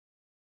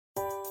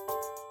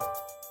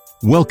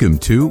Welcome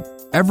to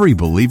Every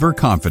Believer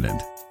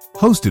Confident,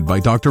 hosted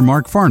by Dr.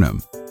 Mark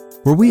Farnham,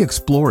 where we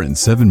explore in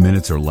 7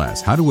 minutes or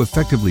less how to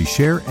effectively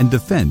share and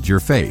defend your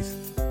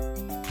faith.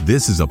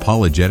 This is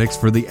Apologetics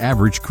for the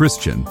Average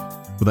Christian,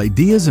 with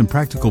ideas and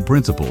practical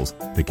principles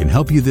that can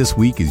help you this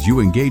week as you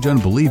engage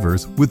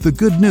unbelievers with the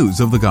good news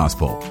of the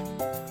gospel.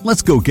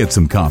 Let's go get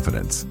some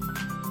confidence.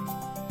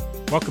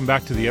 Welcome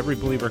back to the Every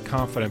Believer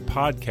Confident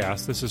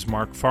podcast. This is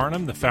Mark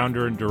Farnham, the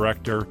founder and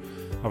director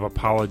of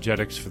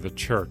Apologetics for the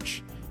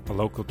Church, a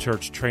local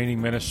church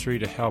training ministry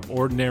to help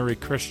ordinary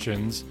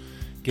Christians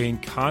gain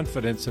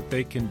confidence that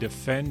they can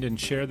defend and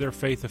share their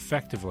faith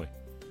effectively.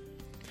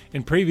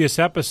 In previous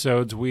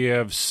episodes, we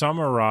have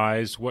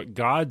summarized what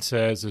God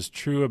says is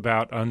true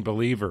about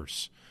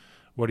unbelievers,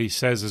 what he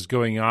says is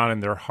going on in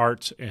their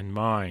hearts and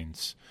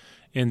minds.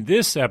 In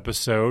this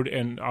episode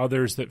and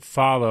others that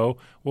follow,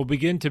 we'll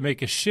begin to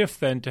make a shift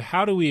then to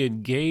how do we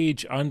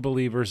engage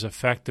unbelievers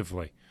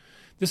effectively.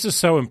 This is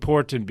so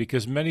important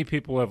because many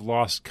people have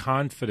lost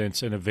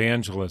confidence in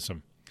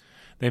evangelism.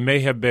 They may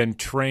have been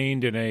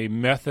trained in a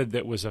method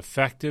that was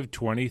effective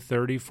 20,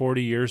 30,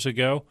 40 years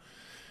ago,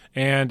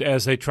 and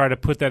as they try to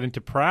put that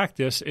into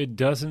practice, it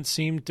doesn't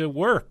seem to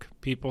work.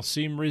 People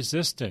seem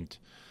resistant.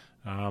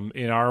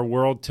 In our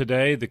world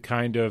today, the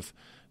kind of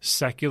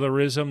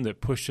secularism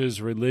that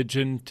pushes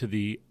religion to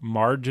the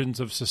margins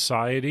of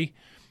society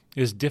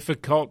is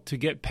difficult to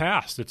get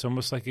past. It's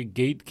almost like a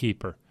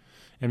gatekeeper.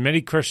 And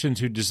many Christians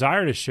who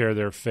desire to share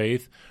their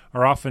faith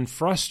are often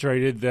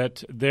frustrated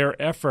that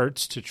their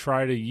efforts to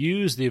try to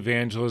use the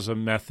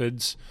evangelism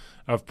methods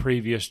of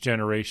previous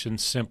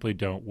generations simply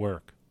don't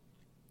work.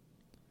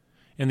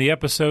 In the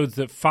episodes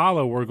that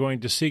follow, we're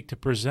going to seek to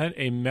present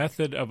a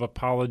method of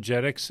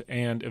apologetics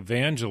and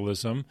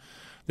evangelism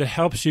that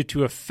helps you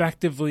to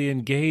effectively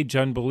engage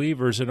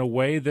unbelievers in a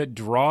way that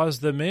draws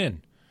them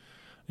in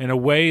a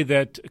way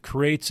that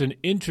creates an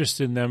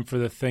interest in them for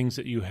the things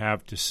that you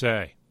have to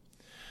say.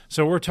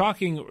 So we're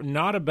talking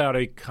not about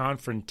a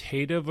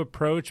confrontative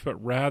approach,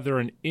 but rather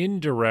an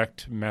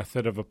indirect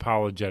method of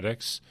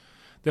apologetics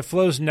that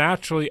flows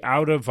naturally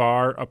out of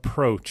our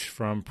approach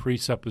from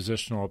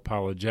presuppositional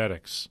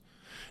apologetics.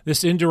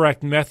 This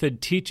indirect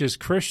method teaches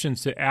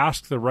Christians to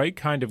ask the right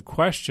kind of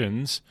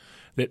questions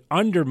that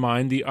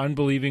undermine the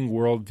unbelieving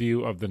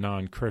worldview of the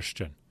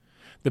non-Christian.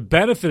 The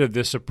benefit of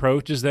this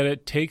approach is that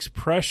it takes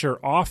pressure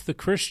off the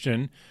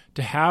Christian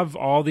to have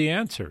all the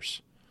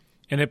answers,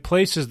 and it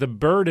places the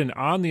burden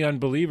on the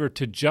unbeliever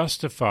to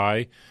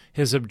justify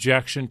his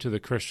objection to the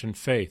Christian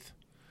faith.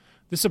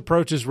 This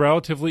approach is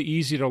relatively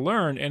easy to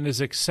learn and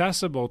is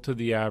accessible to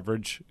the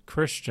average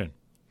Christian.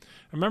 I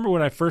remember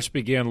when I first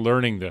began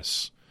learning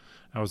this.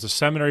 I was a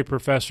seminary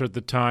professor at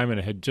the time,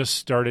 and I had just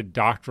started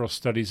doctoral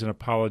studies in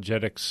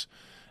apologetics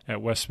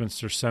at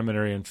Westminster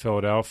Seminary in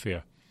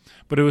Philadelphia.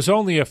 But it was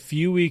only a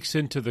few weeks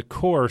into the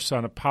course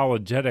on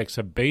apologetics,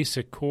 a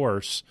basic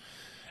course,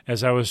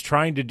 as I was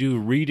trying to do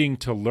reading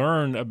to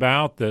learn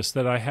about this,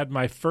 that I had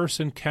my first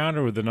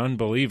encounter with an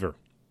unbeliever.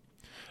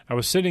 I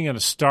was sitting in a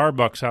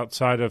Starbucks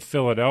outside of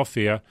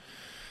Philadelphia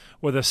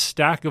with a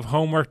stack of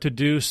homework to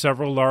do,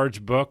 several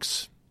large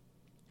books,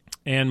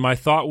 and my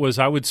thought was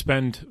I would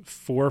spend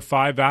 4 or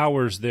 5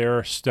 hours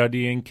there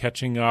studying,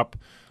 catching up,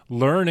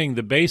 learning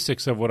the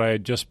basics of what I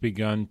had just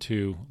begun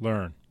to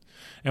learn.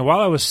 And while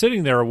I was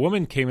sitting there, a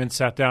woman came and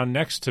sat down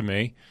next to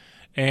me,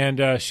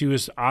 and she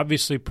was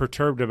obviously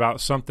perturbed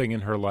about something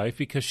in her life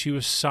because she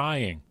was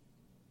sighing.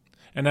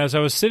 And as I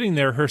was sitting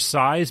there, her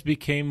sighs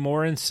became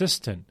more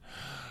insistent.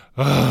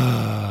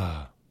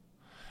 And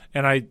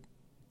I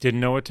didn't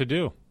know what to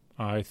do.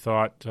 I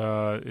thought,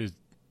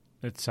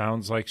 it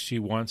sounds like she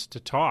wants to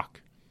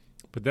talk.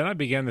 But then I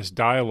began this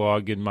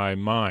dialogue in my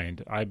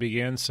mind. I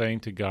began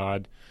saying to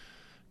God,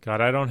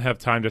 I don't have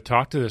time to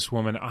talk to this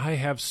woman. I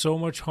have so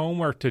much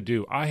homework to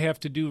do. I have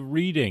to do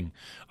reading.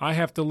 I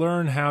have to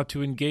learn how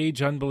to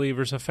engage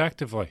unbelievers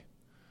effectively.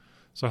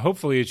 So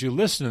hopefully as you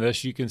listen to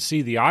this, you can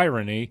see the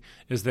irony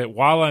is that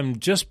while I'm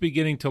just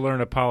beginning to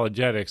learn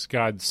apologetics,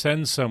 God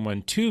sends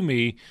someone to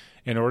me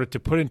in order to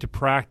put into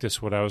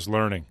practice what I was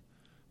learning.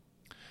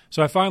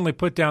 So I finally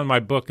put down my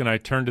book and I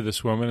turned to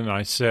this woman and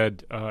I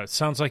said, it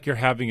sounds like you're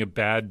having a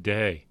bad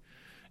day.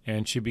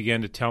 And she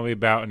began to tell me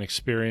about an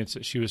experience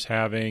that she was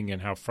having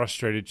and how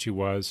frustrated she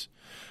was.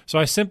 So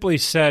I simply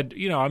said,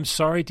 I'm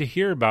sorry to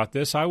hear about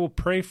this. I will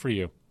pray for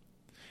you.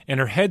 And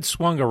her head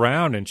swung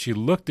around and she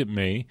looked at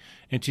me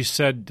and she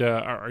said,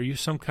 are you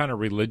some kind of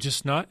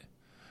religious nut?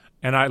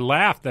 And I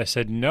laughed. I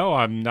said, no,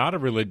 I'm not a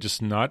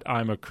religious nut.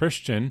 I'm a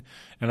Christian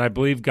and I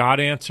believe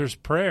God answers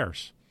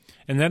prayers.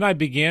 And then I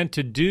began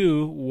to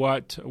do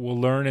what we'll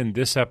learn in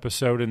this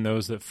episode and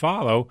those that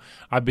follow.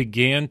 I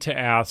began to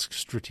ask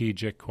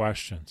strategic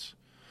questions.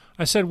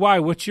 I said, why?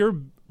 What's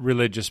your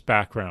religious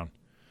background?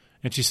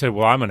 And she said,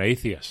 well, I'm an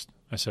atheist.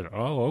 I said,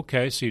 oh,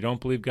 okay, so you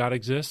don't believe God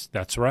exists?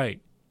 That's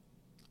right.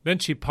 Then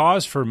she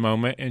paused for a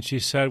moment and she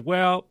said,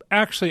 well,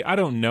 actually, I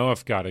don't know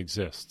if God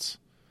exists.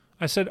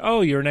 I said,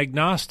 oh, you're an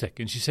agnostic.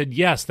 And she said,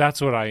 yes,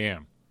 that's what I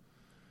am.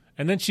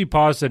 And then she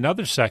paused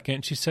another second,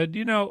 and she said,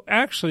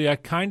 actually, I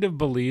kind of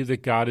believe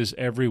that God is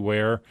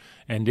everywhere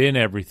and in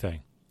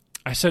everything.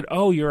 I said,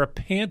 oh, you're a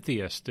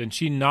pantheist. And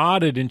she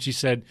nodded, and she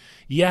said,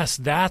 yes,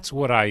 that's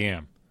what I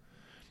am.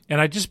 And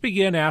I just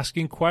began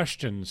asking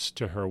questions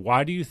to her.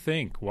 Why do you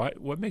think?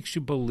 What makes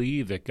you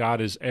believe that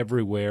God is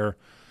everywhere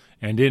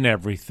and in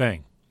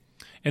everything?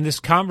 And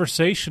this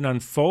conversation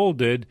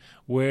unfolded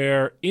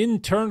where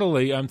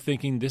internally I'm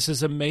thinking, this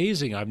is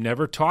amazing. I've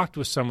never talked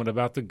with someone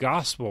about the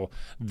gospel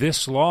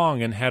this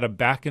long and had a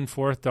back and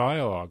forth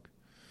dialogue.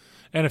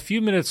 And a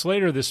few minutes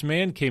later, this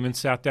man came and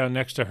sat down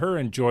next to her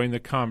and joined the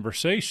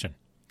conversation.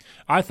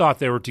 I thought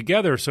they were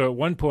together, so at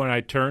one point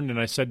I turned and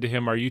I said to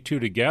him, are you two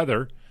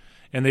together?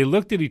 And they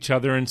looked at each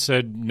other and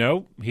said,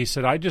 no. He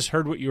said, I just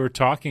heard what you were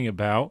talking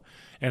about,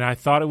 and I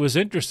thought it was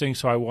interesting,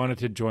 so I wanted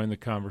to join the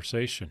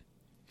conversation.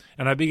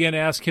 And I began to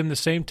ask him the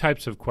same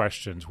types of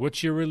questions.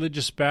 What's your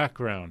religious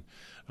background?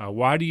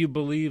 Why do you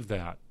believe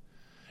that?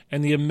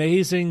 And the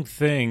amazing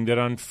thing that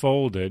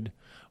unfolded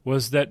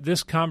was that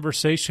this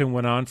conversation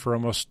went on for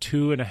almost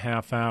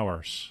 2.5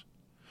 hours.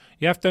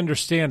 You have to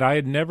understand, I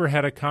had never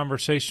had a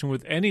conversation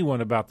with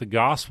anyone about the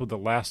gospel that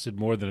lasted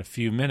more than a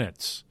few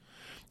minutes.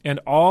 And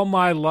all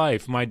my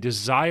life, my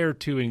desire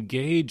to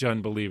engage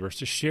unbelievers,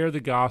 to share the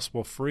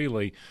gospel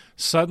freely,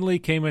 suddenly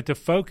came into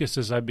focus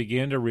as I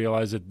began to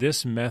realize that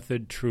this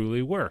method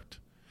truly worked.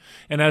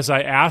 And as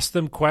I asked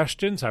them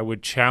questions, I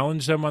would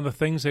challenge them on the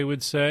things they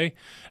would say.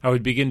 I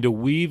would begin to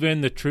weave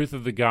in the truth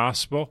of the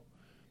gospel.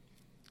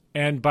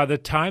 And by the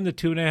time the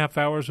 2.5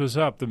 hours was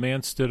up, the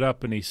man stood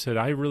up and he said,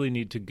 I really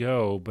need to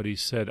go. But he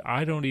said,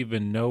 I don't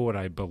even know what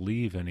I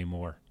believe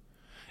anymore.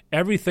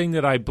 Everything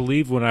that I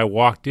believed when I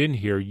walked in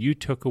here, you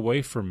took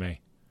away from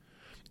me.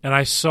 And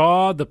I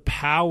saw the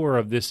power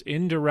of this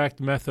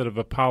indirect method of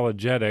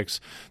apologetics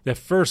that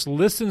first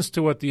listens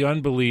to what the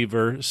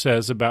unbeliever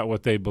says about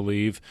what they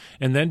believe,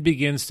 and then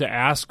begins to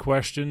ask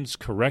questions,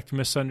 correct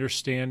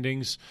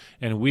misunderstandings,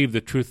 and weave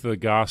the truth of the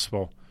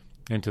gospel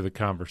into the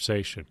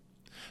conversation.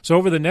 So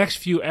over the next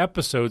few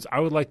episodes, I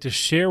would like to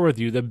share with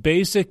you the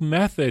basic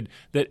method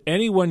that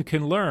anyone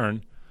can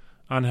learn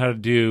on how to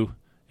do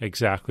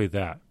exactly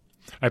that.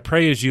 I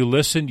pray as you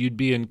listen, you'd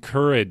be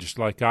encouraged,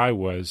 like I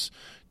was,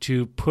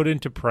 to put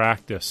into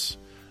practice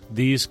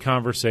these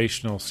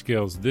conversational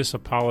skills, this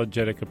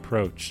apologetic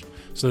approach,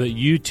 so that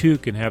you too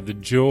can have the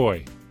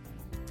joy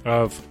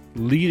of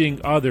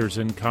leading others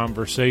in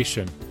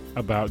conversation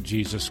about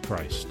Jesus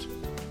Christ.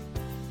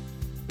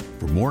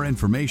 For more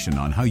information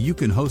on how you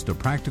can host a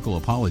practical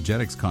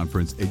apologetics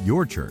conference at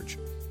your church,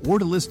 or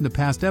to listen to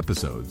past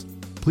episodes,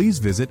 please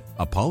visit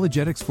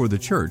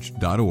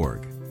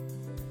apologeticsforthechurch.org.